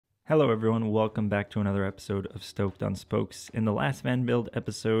Hello everyone, welcome back to another episode of Stoked on Spokes. In the last van build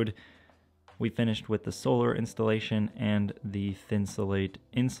episode, we finished with the solar installation and the thin-slate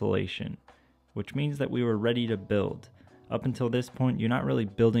insulation, which means that we were ready to build. Up until this point, you're not really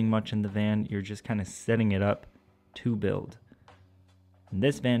building much in the van, you're just kind of setting it up to build. In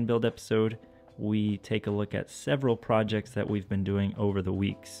this van build episode, we take a look at several projects that we've been doing over the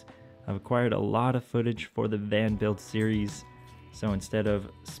weeks. I've acquired a lot of footage for the van build series, so instead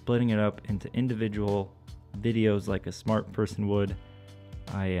of splitting it up into individual videos like a smart person would,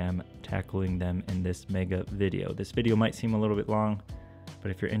 I am tackling them in this mega video. This video might seem a little bit long,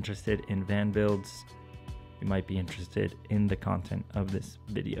 but if you're interested in van builds, you might be interested in the content of this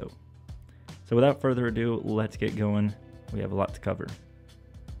video. So without further ado, let's get going. We have a lot to cover.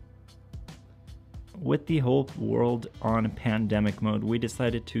 With the whole world on pandemic mode, we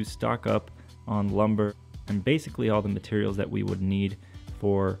decided to stock up on lumber and basically all the materials that we would need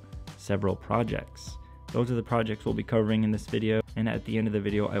for several projects. Those are the projects we'll be covering in this video, and at the end of the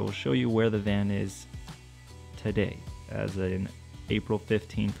video I will show you where the van is today, as in April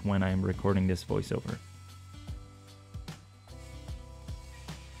 15th when I am recording this voiceover.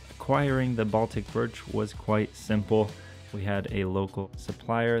 Acquiring the Baltic birch was quite simple. We had a local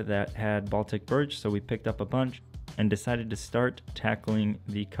supplier that had Baltic birch, so we picked up a bunch and decided to start tackling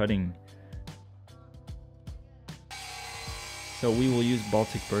the cutting. So we will use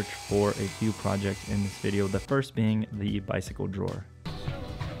Baltic birch for a few projects in this video, the first being the bicycle drawer.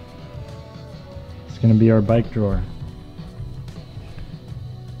 It's going to be our bike drawer.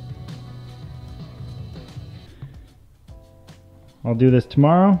 I'll do this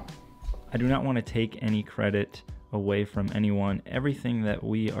tomorrow. I do not want to take any credit away from anyone. Everything that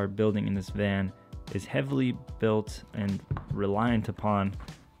we are building in this van is heavily built and reliant upon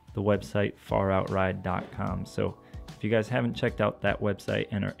the website faroutride.com. So if you guys haven't checked out that website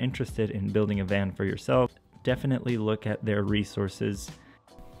and are interested in building a van for yourself, definitely look at their resources.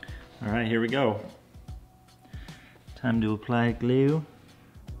 All right, here we go. Time to apply glue.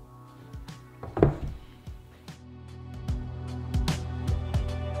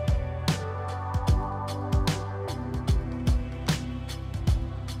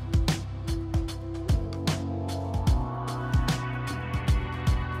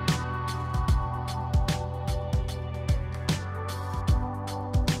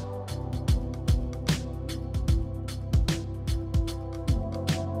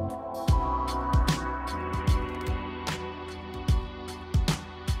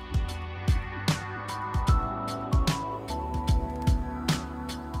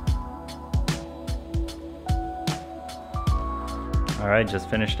 All right, just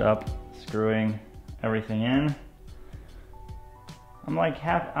finished up screwing everything in.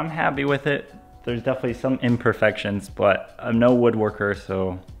 I'm happy with it. There's definitely some imperfections, but I'm no woodworker,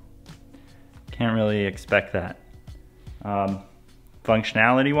 so can't really expect that.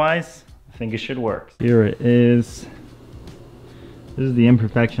 Functionality wise, I think it should work. Here it is. This is the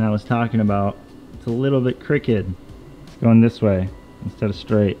imperfection I was talking about. It's a little bit crooked. It's going this way instead of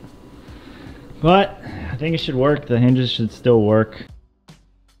straight. But I think it should work. The hinges should still work.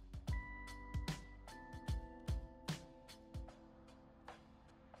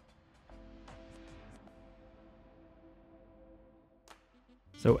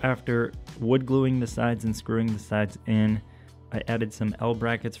 So after wood gluing the sides and screwing the sides in, I added some L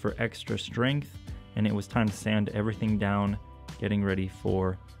brackets for extra strength, and it was time to sand everything down, getting ready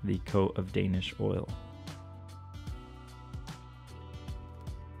for the coat of Danish oil.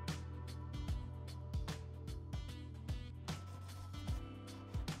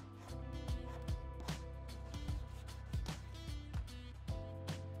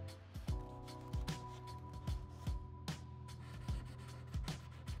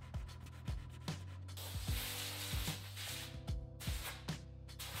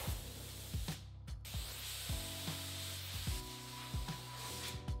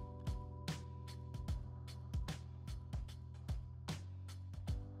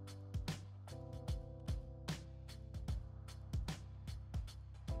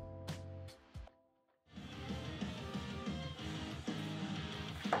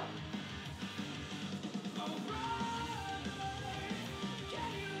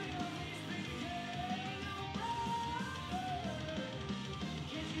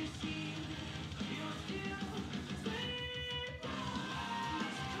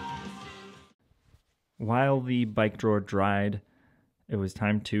 While the bike drawer dried, it was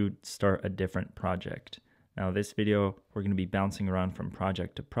time to start a different project. Now this video, we're going to be bouncing around from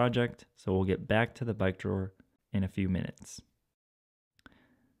project to project, so we'll get back to the bike drawer in a few minutes.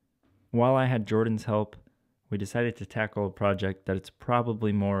 While I had Jordan's help we decided to tackle a project that it's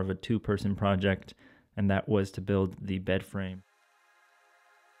probably more of a two-person project, and that was to build the bed frame.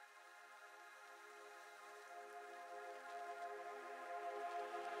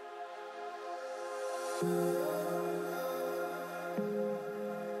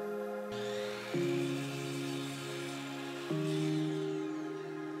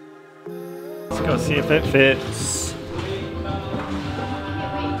 Let's go see if it fits.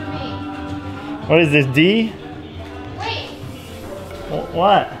 What is this, D? Wait!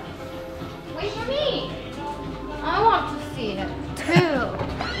 What? Wait for me! I want to see it too!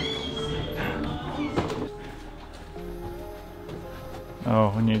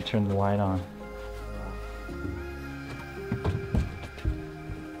 Oh, we need to turn the light on.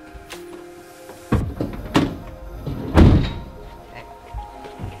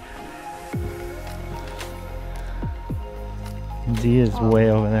 D is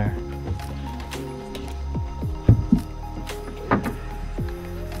way over there.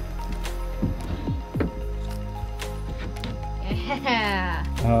 Yeah!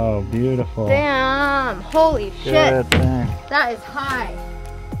 Oh, beautiful. Damn! Holy shit! Good thing. That is high.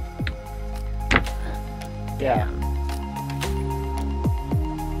 Yeah.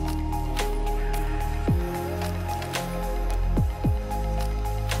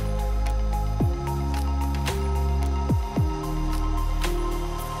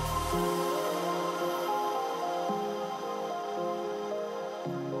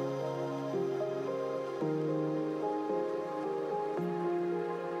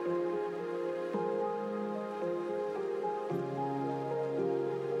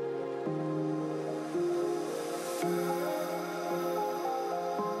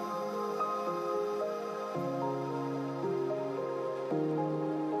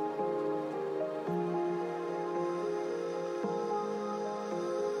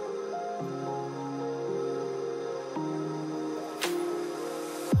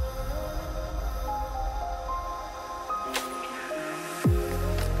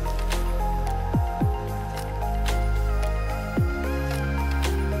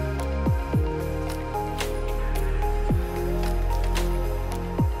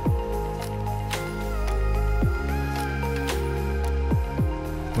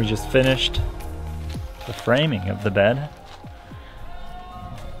 We just finished the framing of the bed.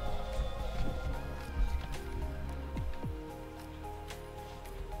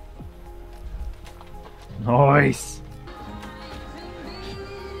 Nice.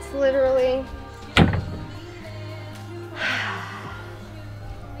 It's literally...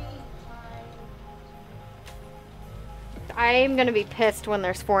 I'm gonna be pissed when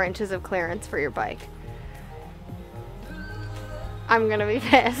there's 4 inches of clearance for your bike. I'm gonna be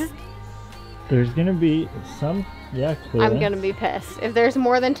pissed. There's gonna be some, clearance. I'm gonna be pissed. If there's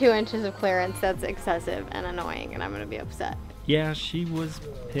more than 2 inches of clearance, that's excessive and annoying, and I'm gonna be upset. Yeah, she was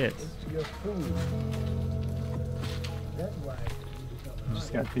pissed.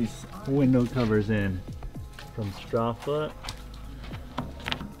 Just got these window covers in from Strawfoot.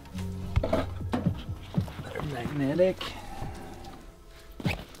 They're magnetic.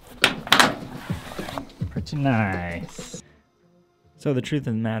 Pretty nice. So the truth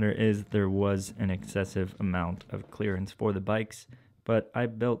of the matter is there was an excessive amount of clearance for the bikes, but I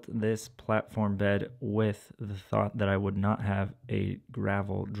built this platform bed with the thought that I would not have a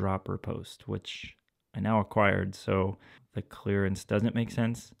gravel dropper post, which I now acquired, so the clearance doesn't make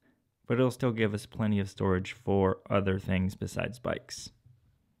sense, but it'll still give us plenty of storage for other things besides bikes.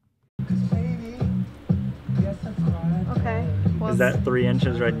 Okay. Well, Is that 3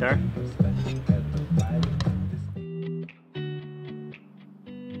 inches right there?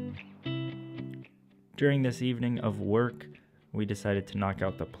 During this evening of work, we decided to knock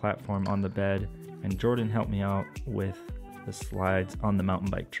out the platform on the bed, and Jordan helped me out with the slides on the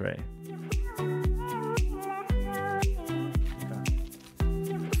mountain bike tray.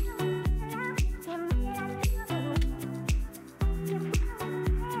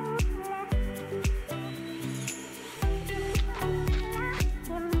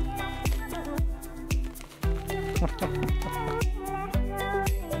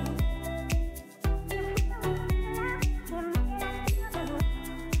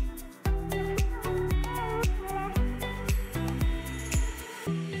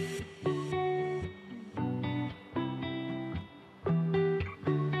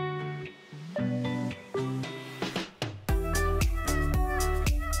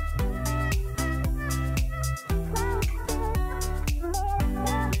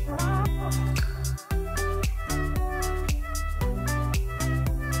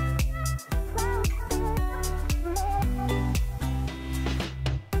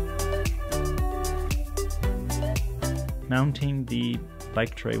 Mounting the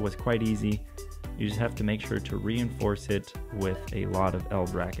bike tray was quite easy. You just have to make sure to reinforce it with a lot of L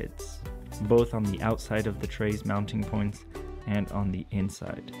brackets, both on the outside of the tray's mounting points and on the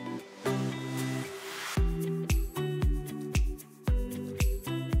inside.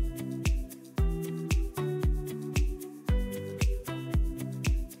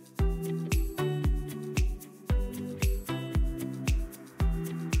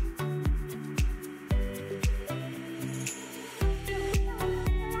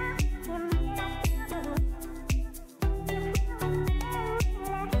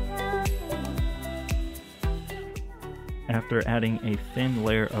 After adding a thin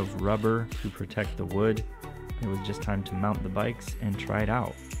layer of rubber to protect the wood, it was just time to mount the bikes and try it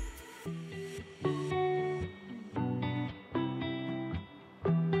out.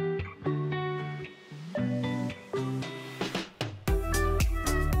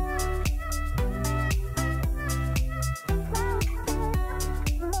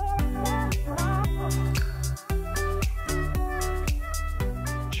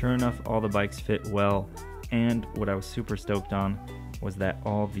 Sure enough, all the bikes fit well. And what I was super stoked on was that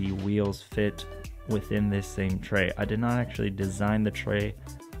all the wheels fit within this same tray. I did not actually design the tray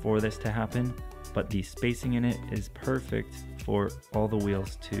for this to happen, but the spacing in it is perfect for all the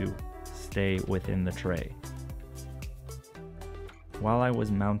wheels to stay within the tray. While I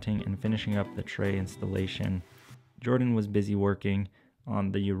was mounting and finishing up the tray installation, Jordan was busy working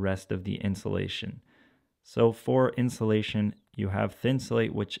on the rest of the insulation. So for insulation, you have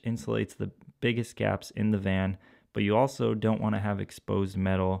Thinsulate, which insulates the biggest gaps in the van, but you also don't want to have exposed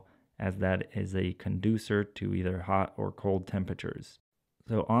metal, as that is a conducer to either hot or cold temperatures.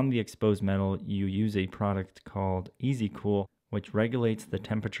 So on the exposed metal, you use a product called Easy Cool, which regulates the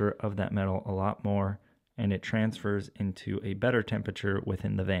temperature of that metal a lot more, and it transfers into a better temperature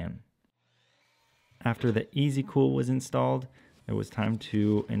within the van. After the Easy Cool was installed, it was time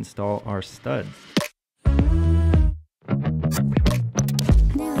to install our studs.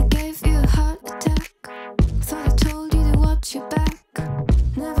 Nearly gave you a heart attack. Thought I told you to watch your back.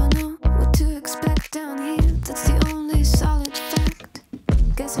 Never know what to expect down here. That's the only solid fact.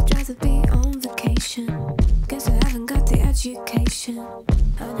 Guess I'd rather be on vacation. Guess I haven't got the education.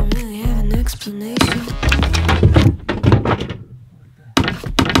 I don't really have an explanation.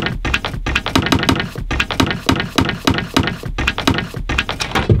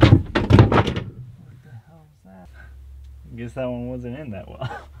 Guess that one wasn't in that well.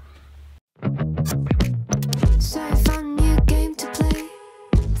 So I found me a game to play.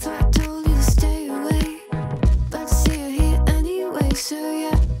 Thought I told you to stay away, but I see you here anyway. So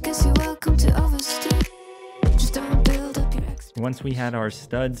yeah, guess you're welcome to overstay. Just don't build up your expectations. Once we had our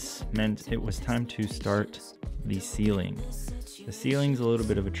studs, meant it was time to start the sealing. The sealing's a little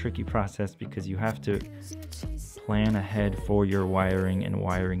bit of a tricky process because you have to plan ahead for your wiring and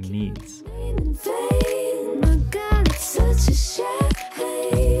wiring needs. My God, it's such a shame.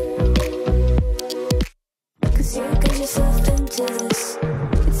 'Cause you get yourself into this.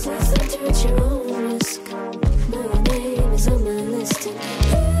 It says enter at your own risk. Now your name is on my list, and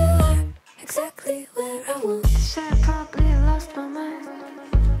you are exactly where I want. Say I probably lost my mind.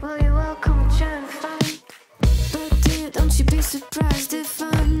 Well, you're welcome to try and find. But dear, don't you be surprised if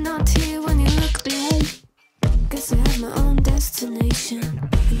I'm not here when you look behind. Guess I have my own destination,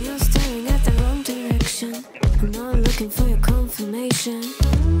 and you're staring at the wrong direction. I'm not looking for your confirmation.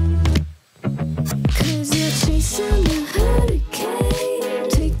 'Cause you're chasing the hurricane,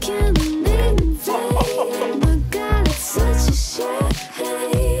 taking the name in vain. My God, it's such a shame.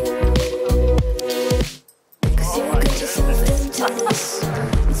 'Cause you got yourself into this.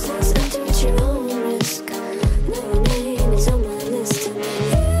 It says enter at your own risk. Now your name is on my list,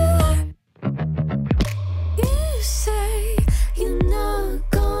 and you say you're not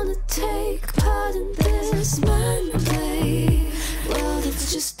gonna take part in this mind play. Well,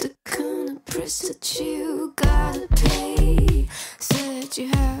 that's just the kind of price that you gotta pay. Said you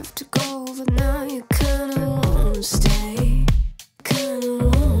have to go, but now you kinda wanna stay. Kinda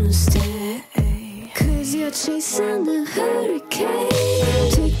wanna stay. 'Cause you're chasing the hurricane,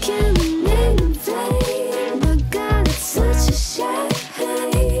 taking the name in vain. My God, it's such a shame.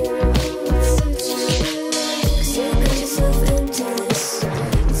 It's such a shame. 'Cause you got yourself into this.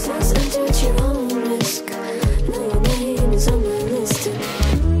 It says enter at your own risk. Now your name is on my list.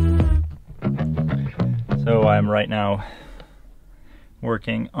 So I'm right now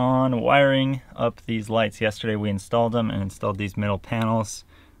working on wiring up these lights. Yesterday we installed them and installed these middle panels,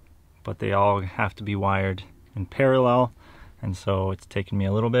 but they all have to be wired in parallel, and so it's taken me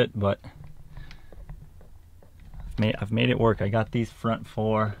a little bit, but I've made it work. I got these front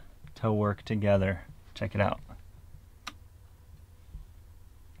four to work together. Check it out.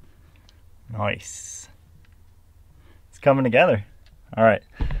 Nice. It's coming together. All right,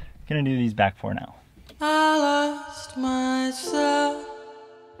 gonna do these back four now. I lost myself.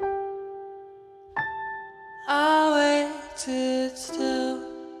 I waited still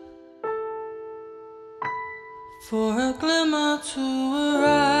for a glimmer to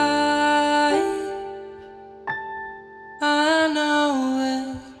arrive. I know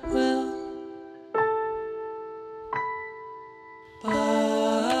it will,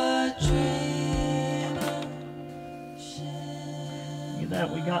 but dreaming. Look at that,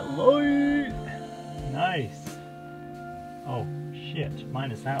 we got light. Nice. Oh shit,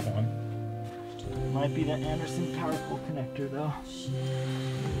 minus that one. Might be the Anderson power pole connector though.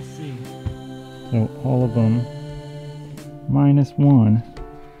 We'll see. So all of them minus one.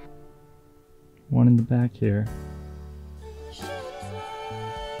 One in the back here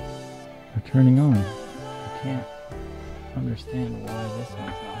are turning on. I can't understand why this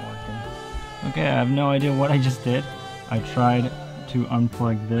one's not working. Okay, I have no idea what I just did. I tried to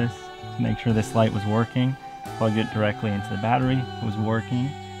unplug this to make sure this light was working. Plugged it directly into the battery, it was working,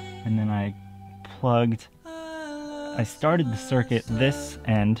 and then I started the circuit this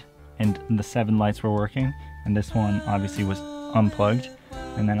end and the 7 lights were working, and this one obviously was unplugged,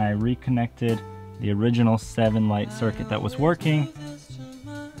 and then I reconnected the original 7 light circuit that was working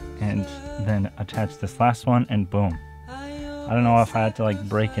and then attached this last one, and boom. I don't know if I had to like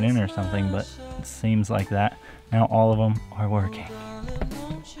break it in or something, but it seems like that. Now all of them are working.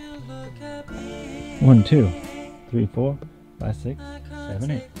 1, 2, 3, 4, 5, 6,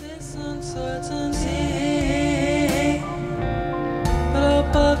 7, 8. But I'll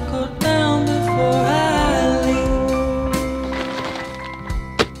buckle down before I leave.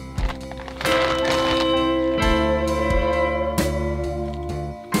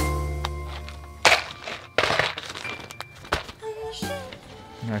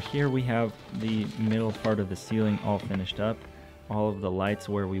 Now here we have the middle part of the ceiling all finished up, all of the lights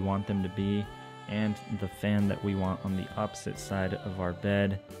where we want them to be, and the fan that we want on the opposite side of our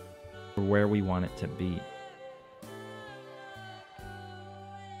bed, where we want it to be.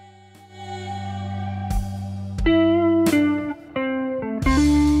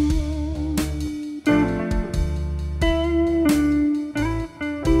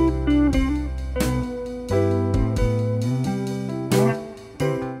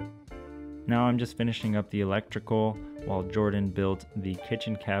 Now I'm just finishing up the electrical while Jordan built the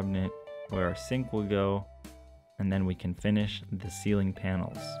kitchen cabinet where our sink will go, and then we can finish the ceiling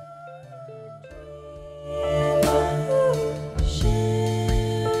panels.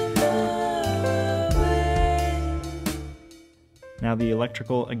 Now the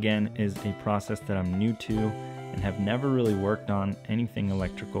electrical again is a process that I'm new to and have never really worked on anything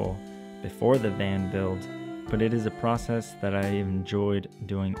electrical before the van build, but it is a process that I enjoyed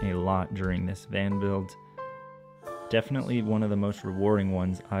doing a lot during this van build. Definitely one of the most rewarding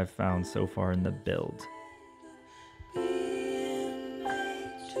ones I've found so far in the build.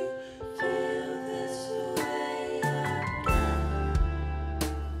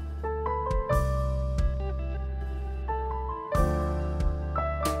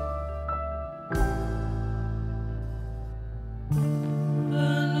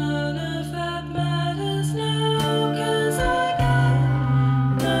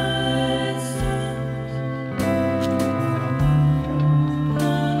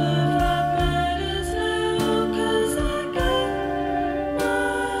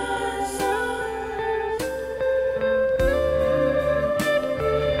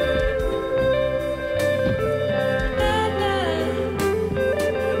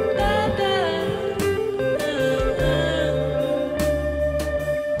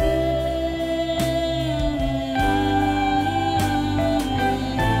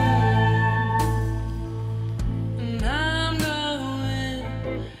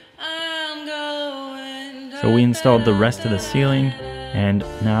 So we installed the rest of the ceiling, and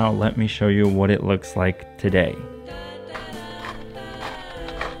now let me show you what it looks like today.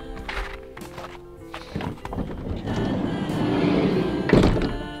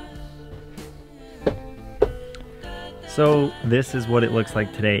 So this is what it looks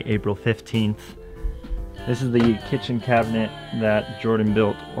like today, April 15th. This is the kitchen cabinet that Jordan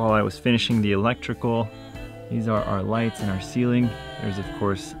built while I was finishing the electrical. These are our lights and our ceiling. There's of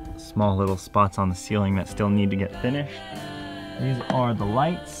course small little spots on the ceiling that still need to get finished. These are the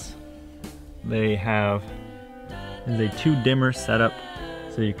lights. There's a 2 dimmer setup,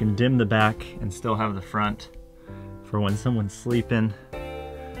 so you can dim the back and still have the front for when someone's sleeping,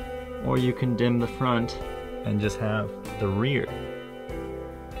 or you can dim the front and just have the rear.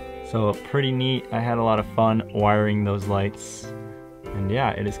 So pretty neat. I had a lot of fun wiring those lights And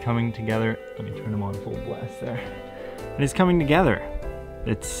yeah, it is coming together. Let me turn them on full blast there. It is coming together.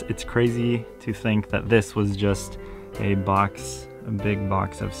 It's crazy to think that this was just a big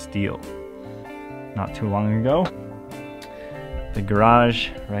box of steel not too long ago. The garage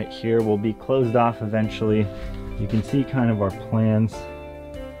right here will be closed off eventually. You can see kind of our plans.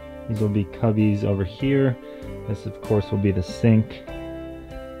 These will be cubbies over here. This of course will be the sink,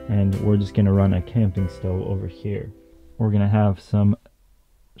 and we're just gonna run a camping stove over here. We're gonna have some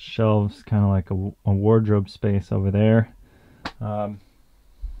shelves, kind of like a wardrobe space over there. But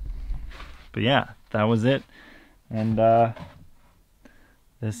yeah, that was it. And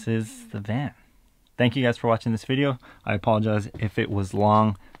this is the van. Thank you guys for watching this video. I apologize if it was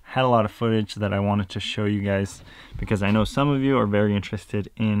long. Had a lot of footage that I wanted to show you guys because I know some of you are very interested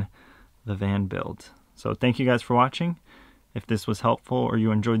in the van build. So thank you guys for watching. If this was helpful or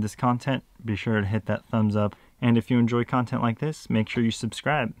you enjoyed this content, be sure to hit that thumbs up. And if you enjoy content like this, make sure you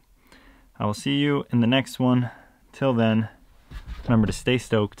subscribe. I will see you in the next one. Till then, remember to stay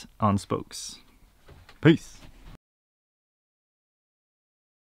stoked on spokes. Peace.